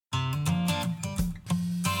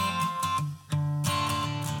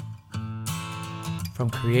From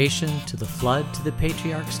creation to the flood to the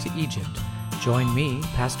patriarchs to Egypt, join me,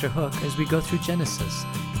 Pastor Hook, as we go through Genesis,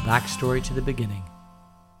 the backstory to the beginning.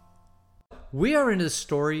 We are in the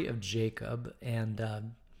story of Jacob, and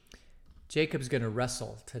Jacob's going to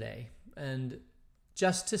wrestle today. And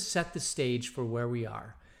just to set the stage for where we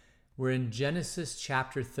are, we're in Genesis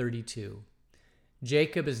chapter 32.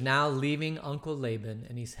 Jacob is now leaving Uncle Laban,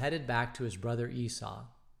 and he's headed back to his brother Esau.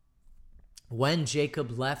 When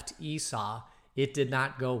Jacob left Esau, it did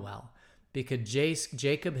not go well, because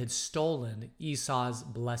Jacob had stolen Esau's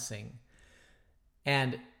blessing.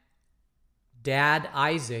 And Dad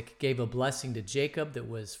Isaac gave a blessing to Jacob that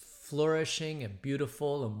was flourishing and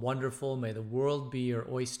beautiful and wonderful. May the world be your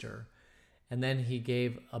oyster. And then he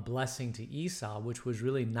gave a blessing to Esau, which was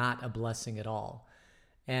really not a blessing at all.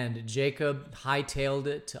 And Jacob hightailed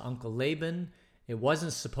it to Uncle Laban. It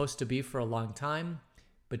wasn't supposed to be for a long time,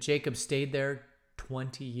 but Jacob stayed there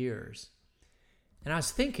 20 years. And I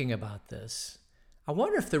was thinking about this. I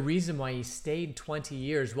wonder if the reason why he stayed 20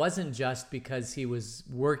 years wasn't just because he was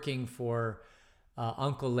working for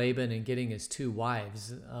Uncle Laban and getting his two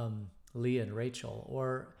wives, Leah and Rachel,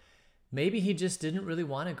 or maybe he just didn't really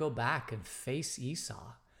want to go back and face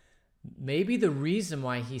Esau. Maybe the reason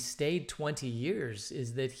why he stayed 20 years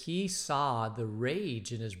is that he saw the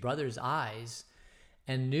rage in his brother's eyes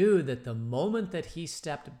and knew that the moment that he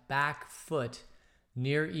stepped back foot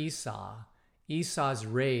near Esau, Esau's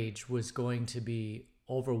rage was going to be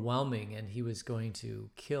overwhelming and he was going to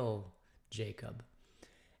kill Jacob.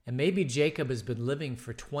 And maybe Jacob has been living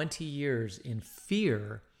for 20 years in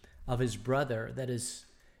fear of his brother, that is,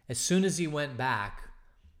 as soon as he went back,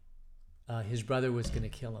 his brother was going to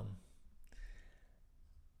kill him.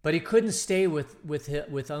 But he couldn't stay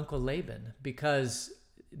with Uncle Laban because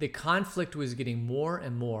the conflict was getting more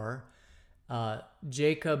and more.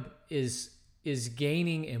 Jacob is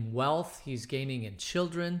gaining in wealth. He's gaining in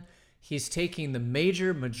children. He's taking the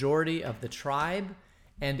majority of the tribe.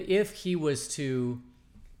 And if he was to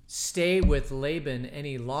stay with Laban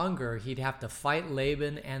any longer, he'd have to fight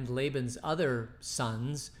Laban and Laban's other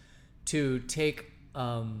sons to take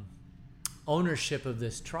ownership of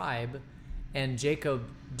this tribe. And Jacob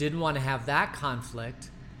didn't want to have that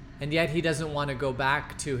conflict. And yet he doesn't want to go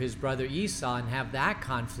back to his brother Esau and have that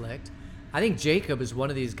conflict. I think Jacob is one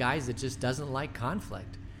of these guys that just doesn't like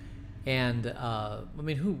conflict. And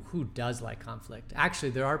who does like conflict?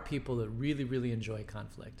 Actually, there are people that really, really enjoy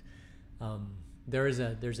conflict. There's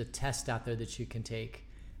a test out there that you can take,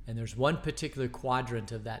 and there's one particular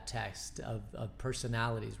quadrant of that test of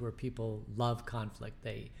personalities where people love conflict.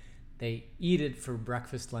 They eat it for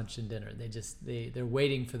breakfast, lunch, and dinner. They're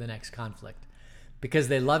waiting for the next conflict because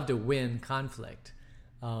they love to win conflict.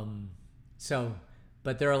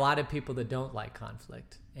 But there are a lot of people that don't like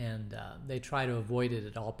conflict, and they try to avoid it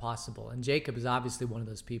at all possible. And Jacob is obviously one of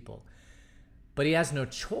those people. But he has no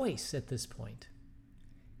choice at this point.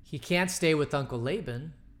 He can't stay with Uncle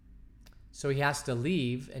Laban, so he has to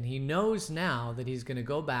leave, and he knows now that he's going to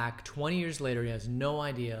go back 20 years later. He has no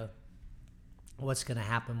idea what's going to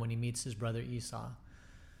happen when he meets his brother Esau.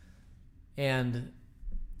 And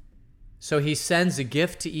so he sends a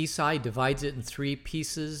gift to Esau. He divides it in 3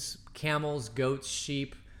 pieces: camels, goats,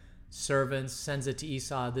 sheep, servants. Sends it to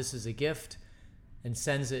Esau. This is a gift, and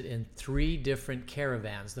sends it in 3 different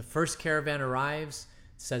caravans. The first caravan arrives,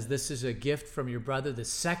 says, "This is a gift from your brother." The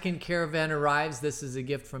second caravan arrives. "This is a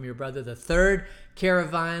gift from your brother." The third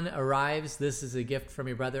caravan arrives. "This is a gift from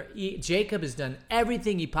your brother." Jacob has done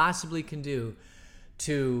everything he possibly can do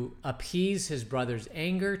to appease his brother's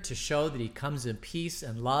anger, to show that he comes in peace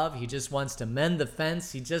and love. He just wants to mend the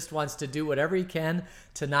fence. He just wants to do whatever he can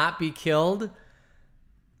to not be killed.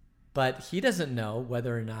 But he doesn't know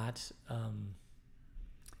whether or not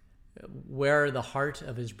where the heart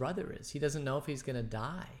of his brother is. He doesn't know if he's going to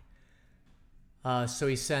die. So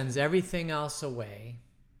he sends everything else away,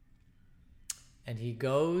 and he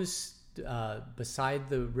goes beside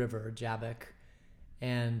the river Jabbok,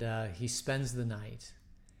 and he spends the night,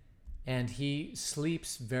 and he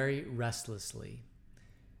sleeps very restlessly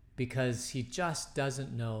because he just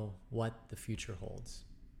doesn't know what the future holds.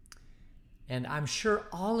 And I'm sure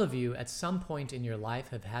all of you at some point in your life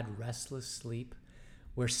have had restless sleep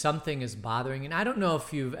where something is bothering. And I don't know if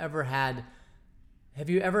have you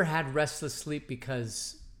ever had restless sleep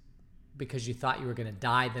because you thought you were going to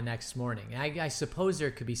die the next morning? I suppose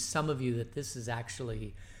there could be some of you that this is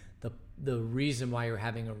actually the reason why you're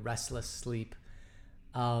having a restless sleep.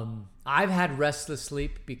 I've had restless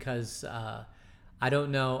sleep because I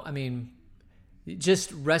don't know. I mean,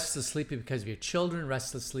 just restless sleep because of your children,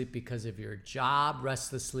 restless sleep because of your job,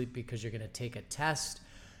 restless sleep because you're going to take a test,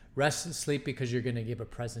 restless sleep because you're going to give a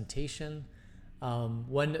presentation.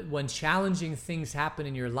 When challenging things happen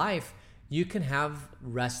in your life, you can have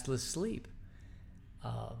restless sleep.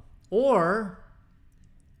 Or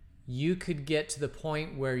you could get to the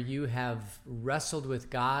point where you have wrestled with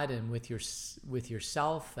God and with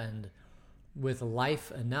yourself and with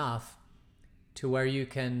life enough to where you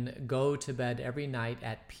can go to bed every night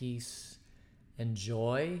at peace and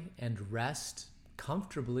joy and rest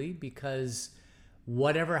comfortably, because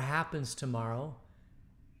whatever happens tomorrow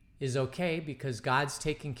is okay, because God's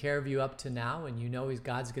taking care of you up to now, and you know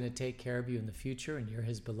God's going to take care of you in the future, and you're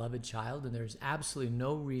his beloved child, and there's absolutely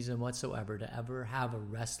no reason whatsoever to ever have a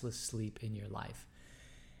restless sleep in your life.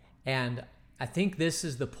 And I think this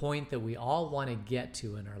is the point that we all want to get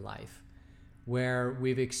to in our life, where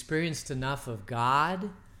we've experienced enough of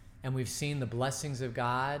God and we've seen the blessings of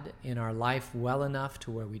God in our life well enough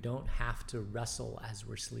to where we don't have to wrestle as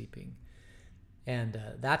we're sleeping. And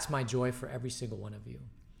that's my joy for every single one of you,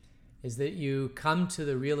 is that you come to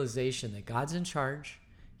the realization that God's in charge.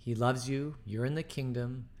 He loves you. You're in the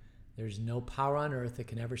kingdom. There's no power on earth that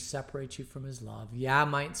can ever separate you from his love.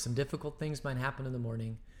 Yeah, some difficult things might happen in the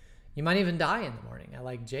morning. You might even die in the morning,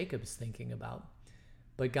 like Jacob's thinking about.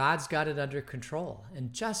 But God's got it under control.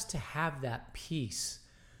 And just to have that peace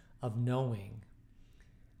of knowing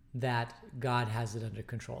that God has it under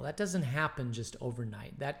control, that doesn't happen just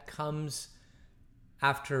overnight. That comes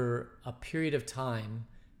after a period of time.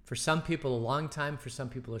 For some people, a long time. For some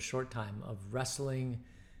people, a short time of wrestling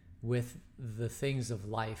with the things of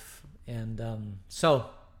life. And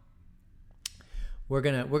so we're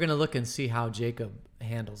gonna look and see how Jacob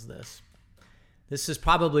handles this. This is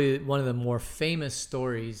probably one of the more famous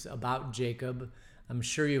stories about Jacob. I'm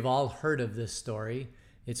sure you've all heard of this story.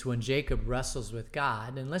 It's when Jacob wrestles with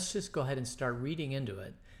God. And let's just go ahead and start reading into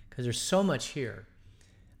it, because there's so much here.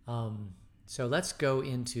 So let's go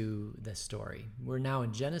into the story. We're now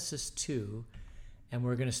in Genesis 2, and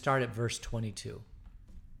we're going to start at verse 22.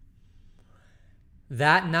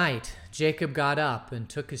 That night, Jacob got up and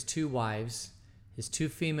took his 2 wives, his 2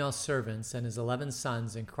 female servants, and his 11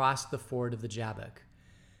 sons, and crossed the ford of the Jabbok.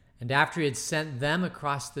 And after he had sent them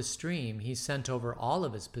across the stream, he sent over all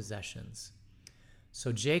of his possessions.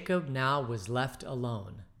 So Jacob now was left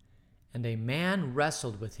alone, and a man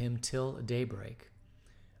wrestled with him till daybreak.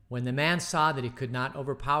 When the man saw that he could not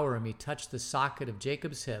overpower him, he touched the socket of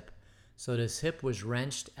Jacob's hip, so that his hip was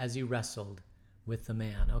wrenched as he wrestled with the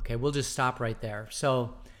man. Okay, we'll just stop right there.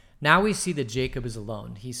 So now we see that Jacob is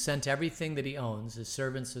alone. He sent everything that he owns, his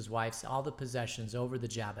servants, his wives, all the possessions, over the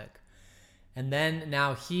Jabbok. And then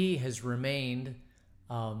now he has remained,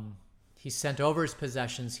 he sent over his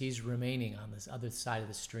possessions. He's remaining on this other side of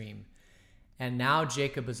the stream. And now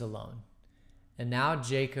Jacob is alone. And now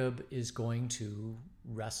Jacob is going to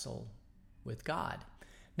wrestle with God.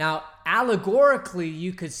 Now, allegorically,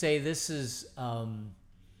 you could say this is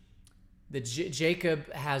that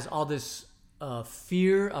Jacob has all this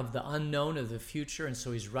fear of the unknown, of the future, and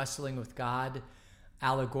so he's wrestling with God.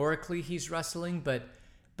 Allegorically, he's wrestling, but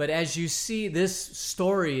as you see, this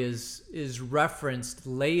story is referenced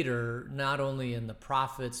later, not only in the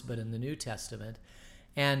prophets, but in the New Testament.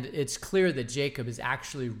 And it's clear that Jacob is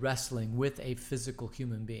actually wrestling with a physical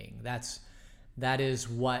human being. That is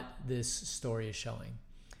what this story is showing.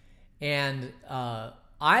 And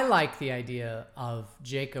I like the idea of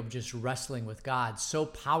Jacob just wrestling with God, so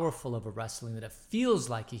powerful of a wrestling that it feels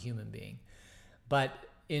like a human being. But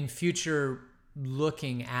in future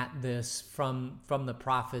looking at this from the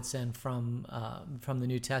prophets and from the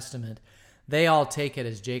New Testament, they all take it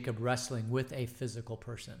as Jacob wrestling with a physical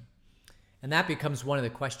person. And that becomes one of the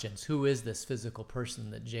questions. Who is this physical person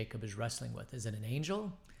that Jacob is wrestling with? Is it an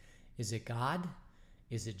angel? Is it God?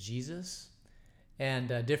 Is it Jesus?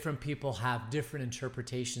 And different people have different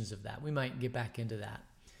interpretations of that. We might get back into that.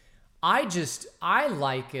 I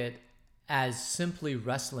like it as simply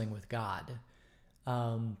wrestling with God,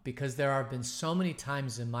 because there have been so many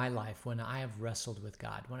times in my life when I have wrestled with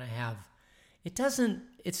God,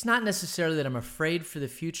 it's not necessarily that I'm afraid for the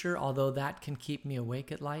future, although that can keep me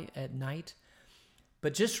awake at night,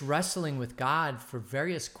 but just wrestling with God for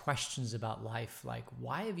various questions about life, like,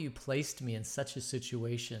 why have you placed me in such a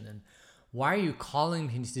situation? And why are you calling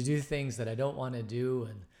me to do things that I don't want to do?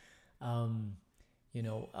 And,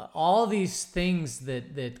 all these things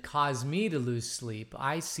that cause me to lose sleep,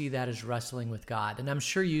 I see that as wrestling with God. And I'm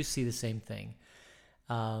sure you see the same thing.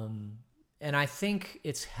 And I think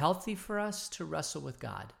it's healthy for us to wrestle with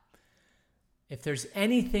God. If there's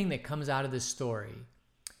anything that comes out of this story,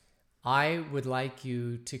 I would like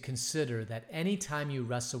you to consider that anytime you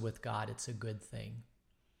wrestle with God, it's a good thing.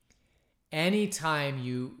 anytime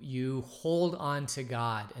you hold on to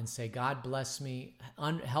God and say, God bless me,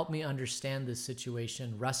 help me understand this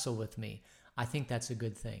situation, wrestle with me, I think that's a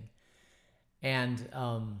good thing. And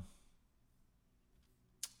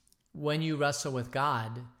when you wrestle with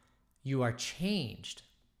God, you are changed.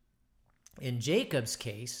 In Jacob's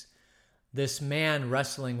case, this man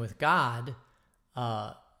wrestling with God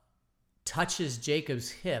touches Jacob's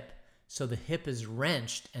hip, so the hip is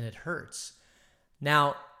wrenched and it hurts.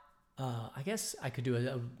 Now, I guess I could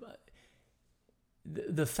do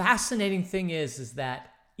the fascinating thing is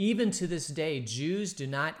that even to this day, Jews do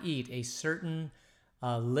not eat a certain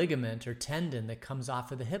ligament or tendon that comes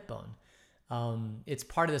off of the hip bone. It's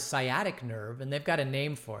part of the sciatic nerve, and they've got a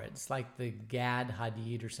name for it. It's like the Gad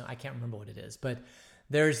Hadid or something. I can't remember what it is, but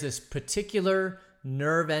there's this particular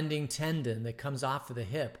nerve-ending tendon that comes off of the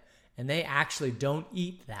hip, and they actually don't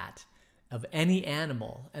eat that of any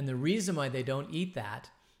animal. And the reason why they don't eat that,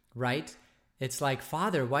 right? It's like,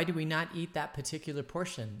 Father, why do we not eat that particular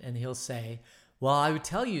portion? And he'll say, well, I would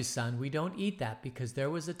tell you, son, we don't eat that because there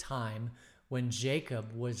was a time when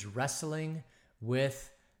Jacob was wrestling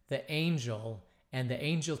with the angel, and the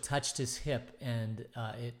angel touched his hip, and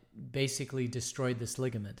it basically destroyed this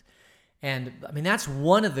ligament. And I mean, that's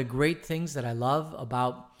one of the great things that I love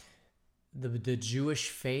about the Jewish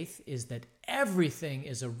faith, is that everything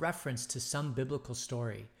is a reference to some biblical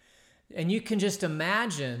story. And you can just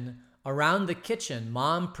imagine around the kitchen,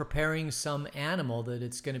 mom preparing some animal that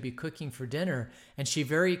it's going to be cooking for dinner, and she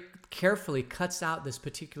very carefully cuts out this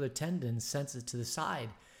particular tendon, sets it to the side,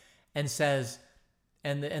 and says,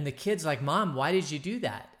 and the kid's like, Mom, why did you do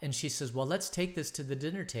that? And she says, well, let's take this to the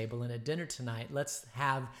dinner table, and at dinner tonight, let's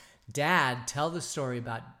have Dad tell the story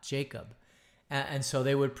about Jacob. And so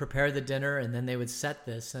they would prepare the dinner, and then they would set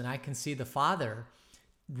this, and I can see the father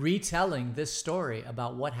retelling this story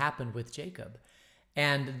about what happened with Jacob.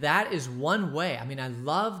 And that is one way. I mean, I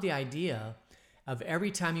love the idea of every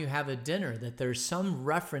time you have a dinner that there's some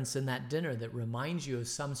reference in that dinner that reminds you of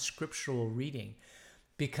some scriptural reading,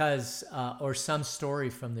 because or some story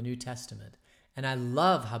from the New Testament. And I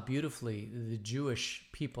love how beautifully the Jewish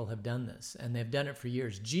people have done this, and they've done it for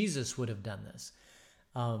years. Jesus would have done this,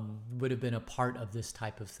 would have been a part of this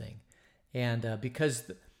type of thing. And because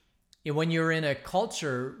when you're in a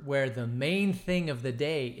culture where the main thing of the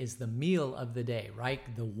day is the meal of the day, right?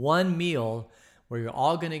 The one meal where you're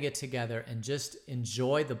all going to get together and just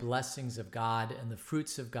enjoy the blessings of God and the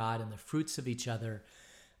fruits of God and the fruits of each other.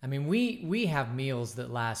 I mean, we have meals that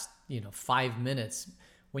last, 5 minutes.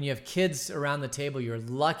 When you have kids around the table, you're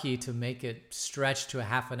lucky to make it stretch to a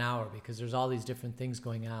half an hour because there's all these different things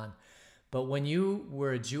going on. But when you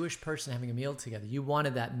were a Jewish person having a meal together, you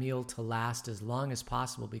wanted that meal to last as long as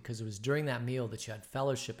possible, because it was during that meal that you had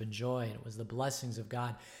fellowship and joy, and it was the blessings of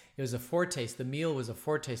God. It was a foretaste. The meal was a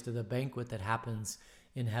foretaste of the banquet that happens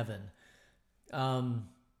in heaven.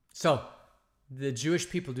 So the Jewish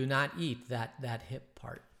people do not eat that hip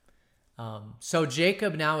part. So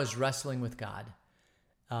Jacob now is wrestling with God,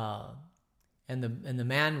 and the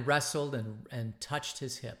man wrestled and touched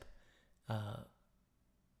his hip.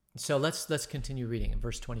 So let's continue reading in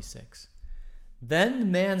verse 26. Then the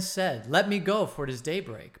man said, "Let me go, for it is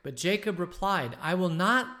daybreak." But Jacob replied, "I will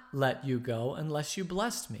not let you go unless you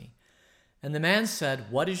bless me." And the man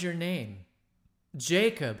said, "What is your name?"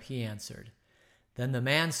 "Jacob," he answered. Then the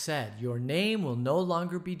man said, "Your name will no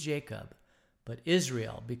longer be Jacob, but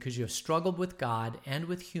Israel, because you have struggled with God and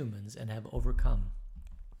with humans and have overcome."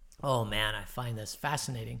 Oh man, I find this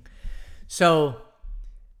fascinating. So,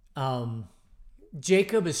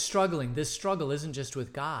 Jacob is struggling. This struggle isn't just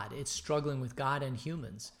with God. It's struggling with God and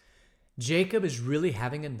humans. Jacob is really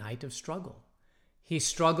having a night of struggle. He's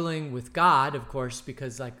struggling with God, of course,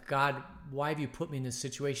 because God, why have you put me in this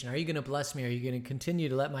situation? Are you going to bless me? Are you going to continue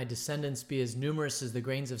to let my descendants be as numerous as the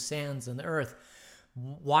grains of sands on the earth?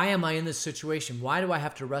 Why am I in this situation? Why do I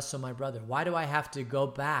have to wrestle my brother? Why do I have to go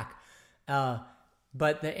back?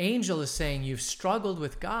 But the angel is saying, you've struggled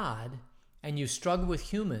with God and you've struggled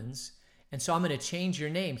with humans, and so I'm going to change your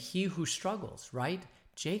name. He who struggles, right?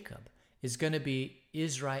 Jacob is going to be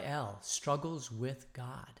Israel, struggles with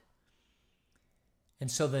God. And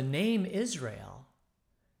so the name Israel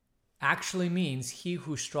actually means he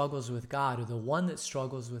who struggles with God, or the one that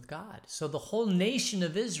struggles with God. So the whole nation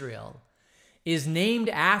of Israel is named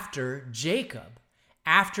after Jacob,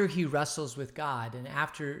 after he wrestles with God and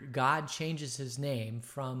after God changes his name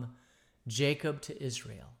from Jacob to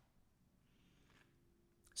Israel.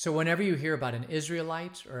 So whenever you hear about an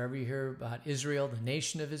Israelite, or ever you hear about Israel, the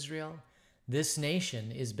nation of Israel, this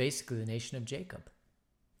nation is basically the nation of Jacob.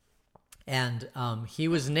 And he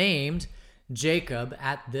was named Jacob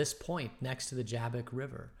at this point next to the Jabbok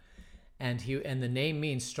River. and the name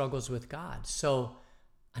means struggles with God. So,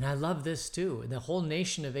 and I love this too. The whole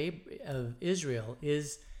nation of Israel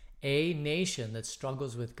is a nation that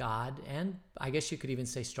struggles with God, and I guess you could even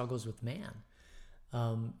say struggles with man.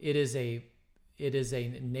 It is a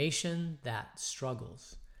nation that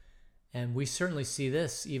struggles, and we certainly see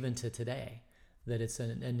this even to today, that it's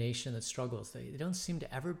a nation that struggles. They don't seem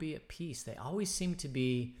to ever be at peace. They always seem to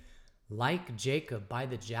be like Jacob by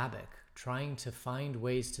the Jabbok, trying to find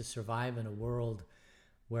ways to survive in a world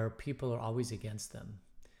where people are always against them.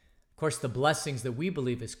 Of course, the blessings that we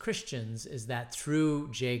believe as Christians is that through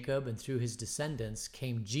Jacob and through his descendants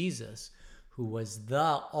came Jesus, who was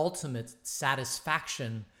the ultimate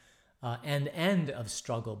satisfaction and end of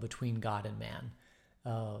struggle between God and man.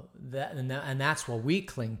 And that's what we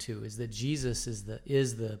cling to, is that Jesus is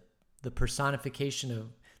the personification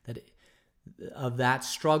of that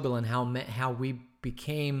struggle, and how we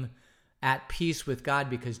became at peace with God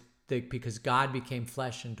because God became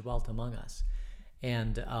flesh and dwelt among us.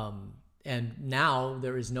 And now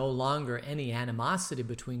there is no longer any animosity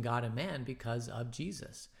between God and man because of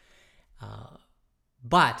Jesus.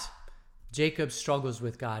 But Jacob struggles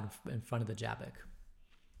with God in front of the Jabbok.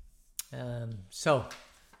 So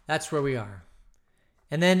that's where we are.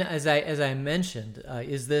 And then, as I mentioned,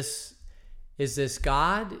 is this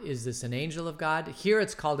God? Is this an angel of God? Here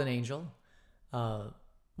it's called an angel.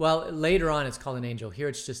 Well, later on it's called an angel. Here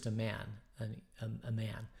it's just a man, a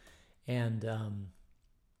man, and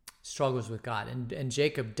struggles with God. And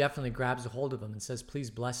Jacob definitely grabs a hold of him and says, "Please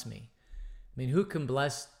bless me." I mean, who can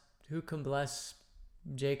bless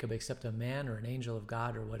Jacob except a man or an angel of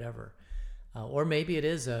God or whatever? Or maybe it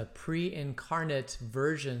is a pre-incarnate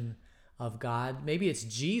version of God. Maybe it's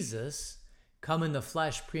Jesus come in the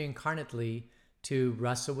flesh pre-incarnately to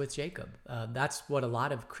wrestle with Jacob. That's what a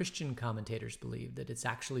lot of Christian commentators believe, that it's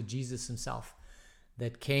actually Jesus himself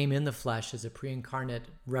that came in the flesh as a pre-incarnate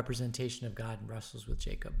representation of God and wrestles with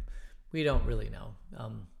Jacob. We don't really know.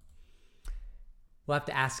 We'll have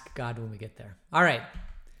to ask God when we get there. All right,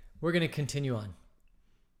 we're going to continue on.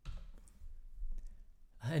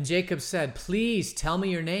 And Jacob said, "Please tell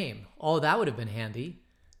me your name." Oh, that would have been handy.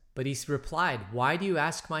 But he replied, "Why do you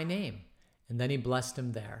ask my name?" And then he blessed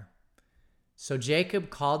him there. So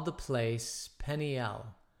Jacob called the place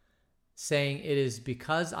Peniel, saying, "It is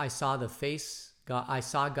because I saw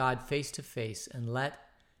God face to face, and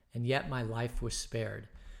yet my life was spared."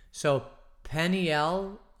 So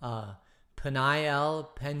Peniel,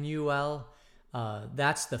 Penuel,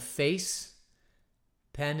 that's the face.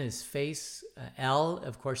 Pen is face. El,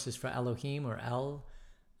 of course, is for Elohim, or El,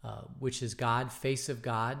 which is God, face of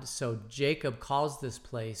God. So Jacob calls this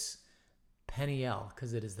place Peniel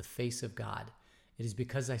because it is the face of God. It is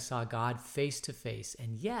because I saw God face to face,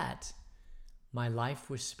 and yet my life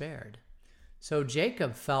was spared. So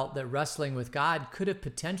Jacob felt that wrestling with God could have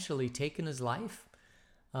potentially taken his life,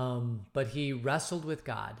 but he wrestled with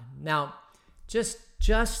God. Now, just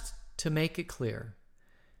to make it clear,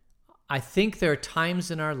 I think there are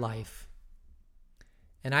times in our life,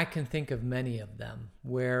 and I can think of many of them,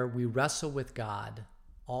 where we wrestle with God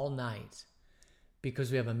all night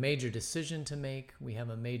because we have a major decision to make. We have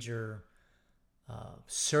a major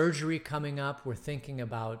surgery coming up. We're thinking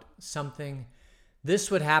about something.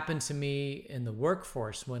 This would happen to me in the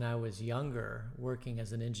workforce when I was younger, working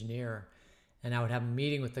as an engineer, and I would have a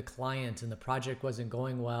meeting with the client and the project wasn't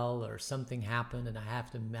going well, or something happened and I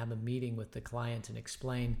have to have a meeting with the client and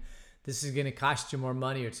explain, this is going to cost you more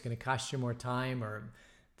money, or it's going to cost you more time, or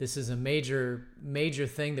this is a major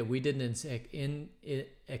thing that we didn't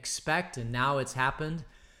expect, and now it's happened.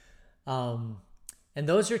 And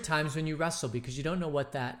those are times when you wrestle because you don't know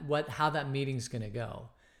how that meeting's going to go.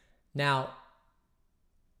 Now,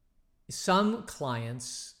 some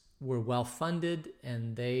clients were well funded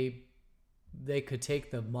and they could take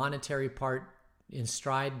the monetary part in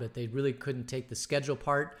stride, but they really couldn't take the schedule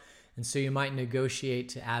part. And so you might negotiate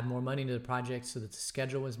to add more money to the project so that the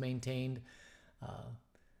schedule was maintained.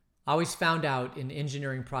 I always found out in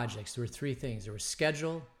engineering projects, there were three things. There was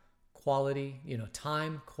schedule, quality,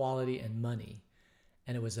 time, quality, and money.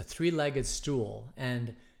 And it was a three-legged stool.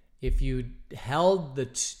 And if you held the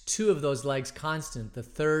two of those legs constant, the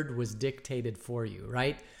third was dictated for you,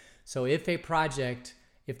 right? So if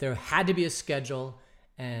there had to be a schedule,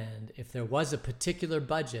 and if there was a particular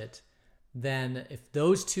budget, then if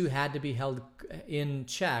those two had to be held in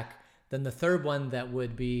check, then the third one that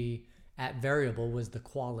would be at variable was the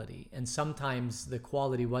quality. And sometimes the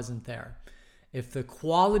quality wasn't there. If the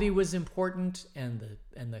quality was important and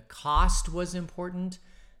the cost was important,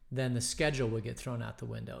 then the schedule would get thrown out the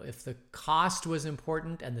window. If the cost was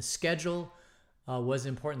important and the schedule was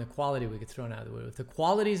important, the quality would get thrown out of the window. If the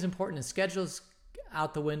quality is important and schedule's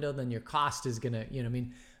out the window, then your cost is going to,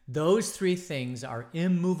 those three things are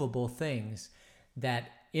immovable things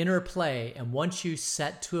that interplay. And once you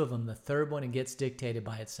set two of them, the third one, it gets dictated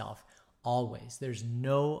by itself. Always. There's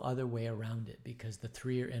no other way around it because the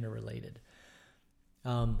three are interrelated.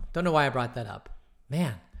 Don't know why I brought that up.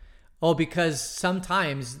 Man. Oh, because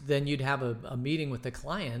sometimes then you'd have a meeting with the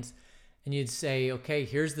client and you'd say, okay,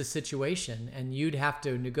 here's the situation. And you'd have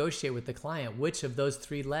to negotiate with the client which of those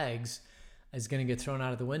three legs is going to get thrown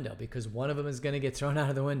out of the window, because one of them is going to get thrown out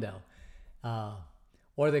of the window.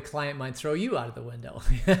 Or the client might throw you out of the window,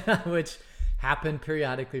 which happen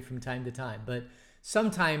periodically from time to time. But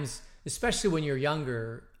sometimes, especially when you're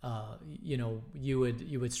younger, you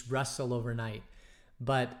would wrestle overnight.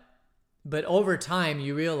 But over time,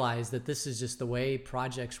 you realize that this is just the way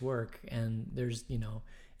projects work, and there's,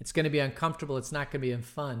 it's going to be uncomfortable. It's not going to be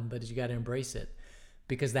fun, but you got to embrace it,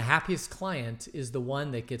 because the happiest client is the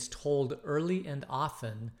one that gets told early and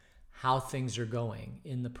often how things are going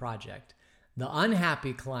in the project. The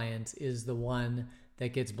unhappy client is the one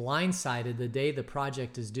that gets blindsided the day the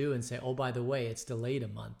project is due and say, oh, by the way, it's delayed a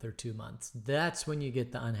month or 2 months. That's when you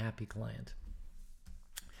get the unhappy client.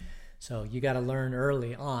 So you got to learn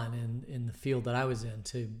early on in the field that I was in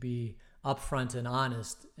to be upfront and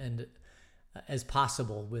honest and as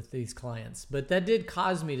possible with these clients. But that did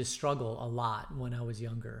cause me to struggle a lot when I was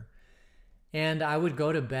younger. And I would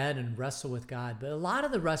go to bed and wrestle with God. But a lot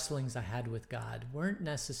of the wrestlings I had with God weren't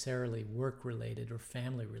necessarily work-related or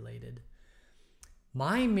family-related.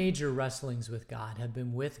 My major wrestlings with God have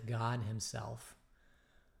been with God himself.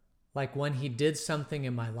 Like when he did something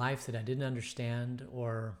in my life that I didn't understand,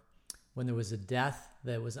 or when there was a death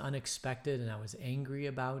that was unexpected and I was angry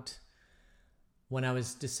about, when I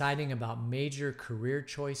was deciding about major career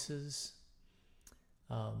choices,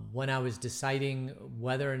 when I was deciding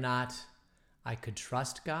whether or not I could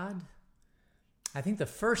trust God. I think the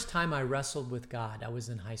first time I wrestled with God, I was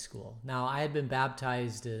in high school. Now, I had been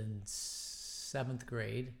baptized in 7th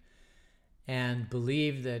grade and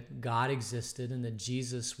believed that God existed and that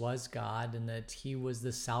Jesus was God and that he was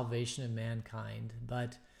the salvation of mankind.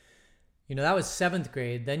 But, that was 7th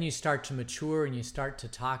grade. Then you start to mature and you start to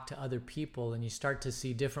talk to other people and you start to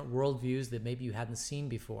see different worldviews that maybe you hadn't seen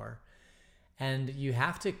before. And you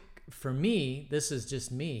have to, for me, this is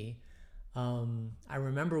just me, I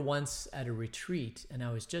remember once at a retreat and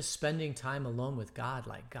I was just spending time alone with God,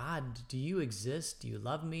 like, God, do you exist? Do you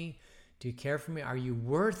love me? Do you care for me? Are you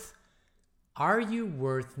worth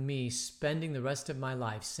me spending the rest of my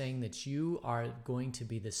life saying that you are going to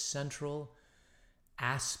be the central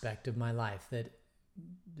aspect of my life, that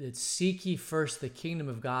seek ye first the kingdom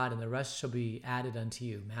of God and the rest shall be added unto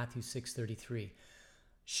you, Matthew 6:33.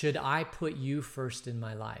 Should I put you first in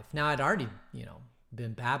my life? Now, I'd already,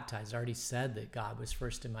 been baptized. I already said that God was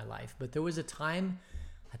first in my life. But there was a time,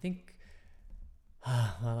 I think,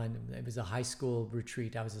 it was a high school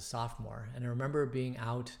retreat. I was a sophomore. And I remember being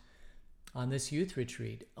out on this youth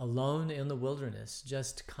retreat, alone in the wilderness,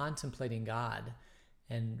 just contemplating God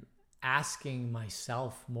and asking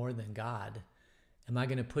myself more than God, am I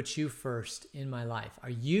going to put you first in my life? Are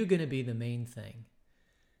you going to be the main thing?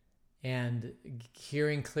 And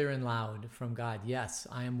hearing clear and loud from God, yes,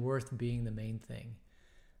 I am worth being the main thing.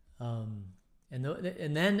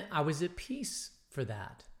 And then I was at peace for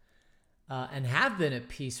that, and have been at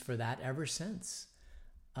peace for that ever since.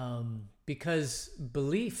 Because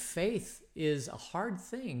faith is a hard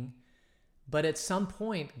thing, but at some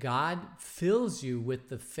point, God fills you with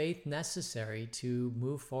the faith necessary to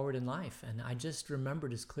move forward in life. And I just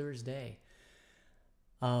remembered as clear as day.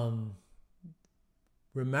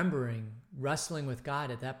 Remembering wrestling with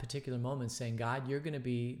God at that particular moment, saying, God, you're going to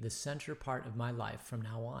be the center part of my life from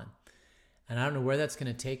now on. And I don't know where that's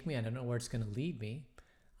going to take me. I don't know where it's going to lead me.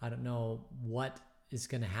 I don't know what is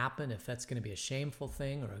going to happen, if that's going to be a shameful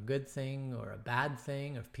thing or a good thing or a bad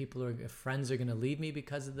thing, or if friends are going to leave me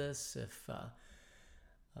because of this,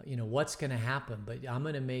 what's going to happen. But I'm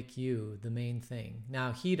going to make you the main thing.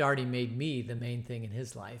 Now, he'd already made me the main thing in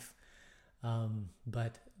his life.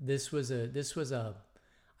 But this was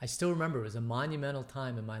I still remember it was a monumental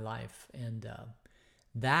time in my life. And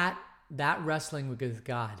that wrestling with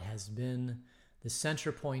God has been the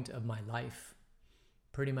center point of my life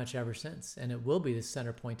pretty much ever since. And it will be the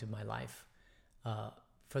center point of my life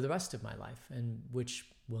for the rest of my life, and which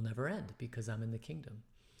will never end because I'm in the kingdom.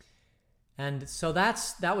 And so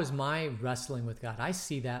that was my wrestling with God. I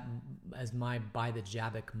see that as my by the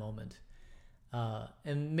Jabbok moment.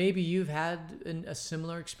 And maybe you've had a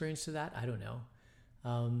similar experience to that. I don't know.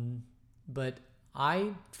 But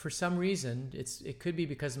for some reason, it could be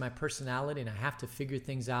because of my personality and I have to figure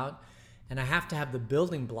things out and I have to have the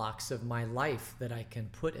building blocks of my life that I can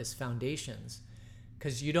put as foundations.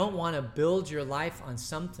 Because you don't want to build your life on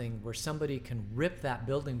something where somebody can rip that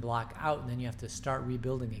building block out and then you have to start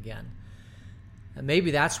rebuilding again. And maybe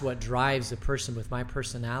that's what drives a person with my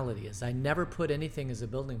personality is I never put anything as a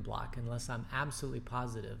building block unless I'm absolutely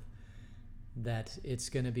positive that it's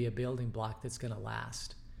going to be a building block that's going to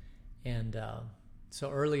last. And so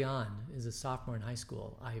early on, as a sophomore in high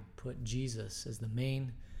school, I put Jesus as the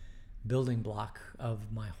main building block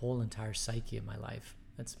of my whole entire psyche of my life.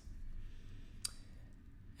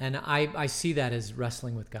 And I see that as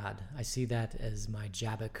wrestling with God. I see that as my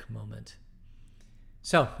Jabbok moment.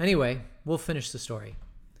 So anyway, we'll finish the story.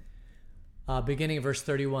 Beginning of verse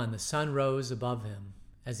 31, the sun rose above him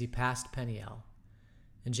as he passed Peniel,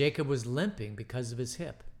 and Jacob was limping because of his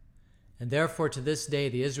hip. And therefore to this day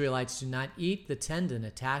the Israelites do not eat the tendon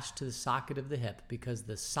attached to the socket of the hip, because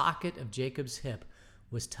the socket of Jacob's hip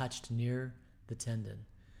was touched near the tendon.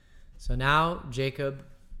 So now Jacob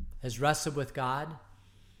has wrestled with God.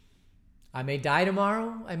 I may die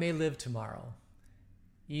tomorrow, I may live tomorrow.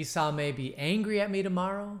 Esau may be angry at me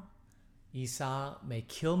tomorrow. Esau may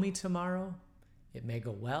kill me tomorrow. It may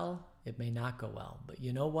go well, it may not go well. But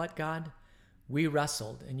you know what, God? We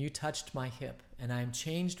wrestled and you touched my hip, and I am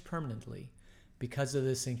changed permanently because of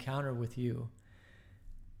this encounter with you.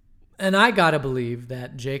 And I got to believe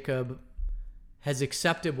that Jacob has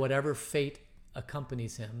accepted whatever fate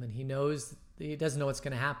accompanies him, and he doesn't know what's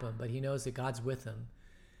going to happen, but he knows that God's with him.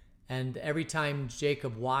 And every time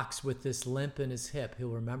Jacob walks with this limp in his hip, he'll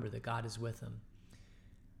remember that God is with him.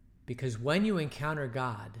 Because when you encounter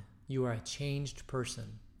God, you are a changed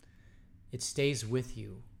person. It stays with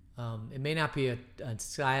you. It may not be a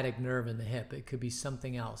sciatic nerve in the hip. It could be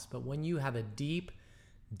something else. But when you have a deep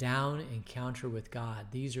down encounter with God,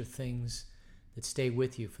 these are things that stay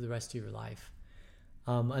with you for the rest of your life.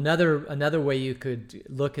 Another way you could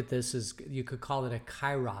look at this is you could call it a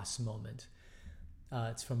kairos moment.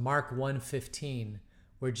 It's from Mark 1:15,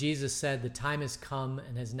 where Jesus said, "The time has come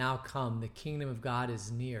and has now come. The kingdom of God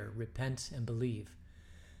is near. Repent and believe."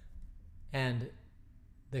 And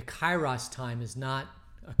the kairos time is not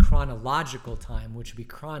a chronological time, which would be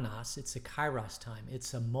chronos. It's a kairos time.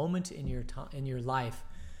 It's a moment in your life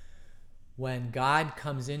when God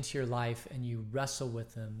comes into your life and you wrestle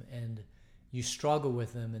with him and you struggle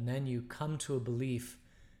with him, and then you come to a belief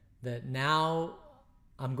that now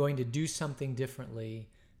I'm going to do something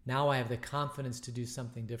differently. Now I have the confidence to do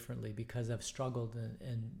something differently because I've struggled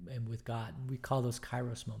and with God. We call those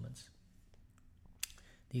kairos moments.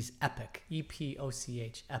 These epic,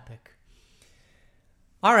 E-P-O-C-H, epic.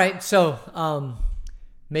 All right, so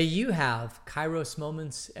may you have kairos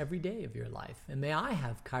moments every day of your life. And may I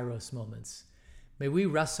have kairos moments. May we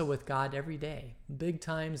wrestle with God every day, big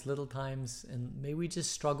times, little times, and may we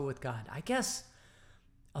just struggle with God. I guess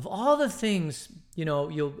of all the things,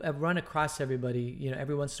 you'll run across everybody,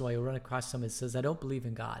 every once in a while you'll run across somebody that says, I don't believe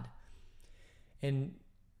in God. And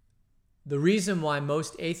the reason why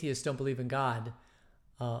most atheists don't believe in God,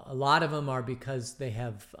 a lot of them are because they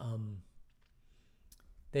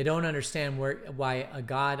don't understand why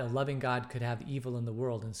a loving God could have evil in the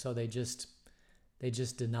world. And so they just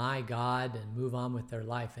deny God and move on with their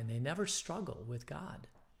life, and they never struggle with God.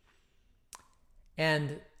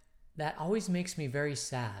 And that always makes me very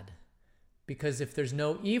sad, because if there's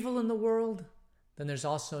no evil in the world, then there's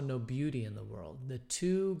also no beauty in the world. The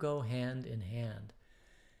two go hand in hand.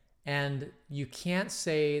 And you can't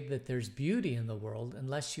say that there's beauty in the world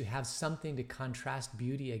unless you have something to contrast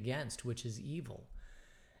beauty against, which is evil.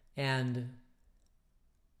 And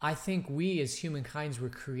I think we as humankind were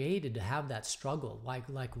created to have that struggle. Like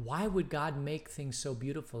why would God make things so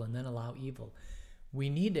beautiful and then allow evil? We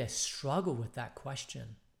need to struggle with that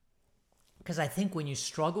question. Because I think when you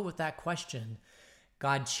struggle with that question,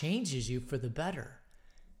 God changes you for the better.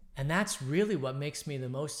 And that's really what makes me the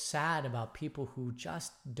most sad about people who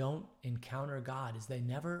just don't encounter God, is they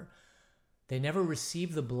never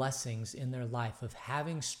receive the blessings in their life of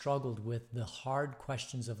having struggled with the hard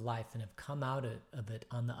questions of life and have come out of it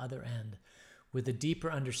on the other end with a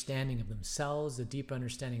deeper understanding of themselves, a deeper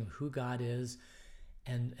understanding of who God is.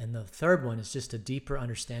 And the third one is just a deeper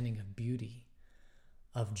understanding of beauty,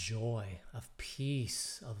 of joy, of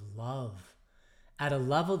peace, of love, at a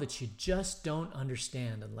level that you just don't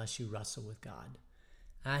understand unless you wrestle with God.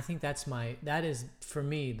 And I think that is for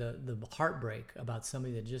me the heartbreak about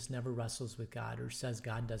somebody that just never wrestles with God or says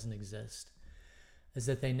God doesn't exist, is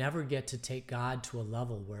that they never get to take God to a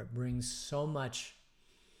level where it brings so much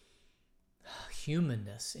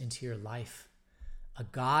humanness into your life, a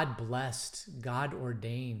God-blessed,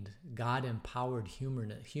 God-ordained, God-empowered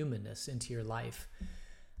humanness into your life.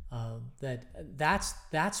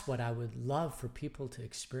 That's what I would love for people to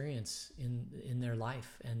experience in their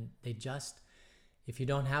life. And if you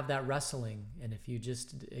don't have that wrestling, and if you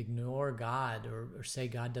just ignore God or say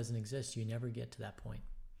God doesn't exist, you never get to that point.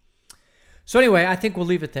 So anyway, I think we'll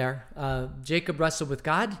leave it there. Jacob wrestled with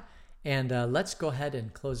God, and let's go ahead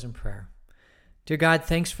and close in prayer. Dear God,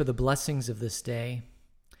 thanks for the blessings of this day.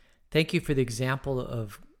 Thank you for the example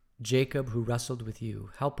of Jacob who wrestled with you.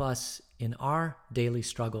 Help us in our daily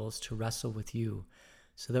struggles to wrestle with you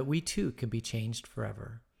so that we too can be changed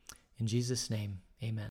forever. In Jesus' name, amen.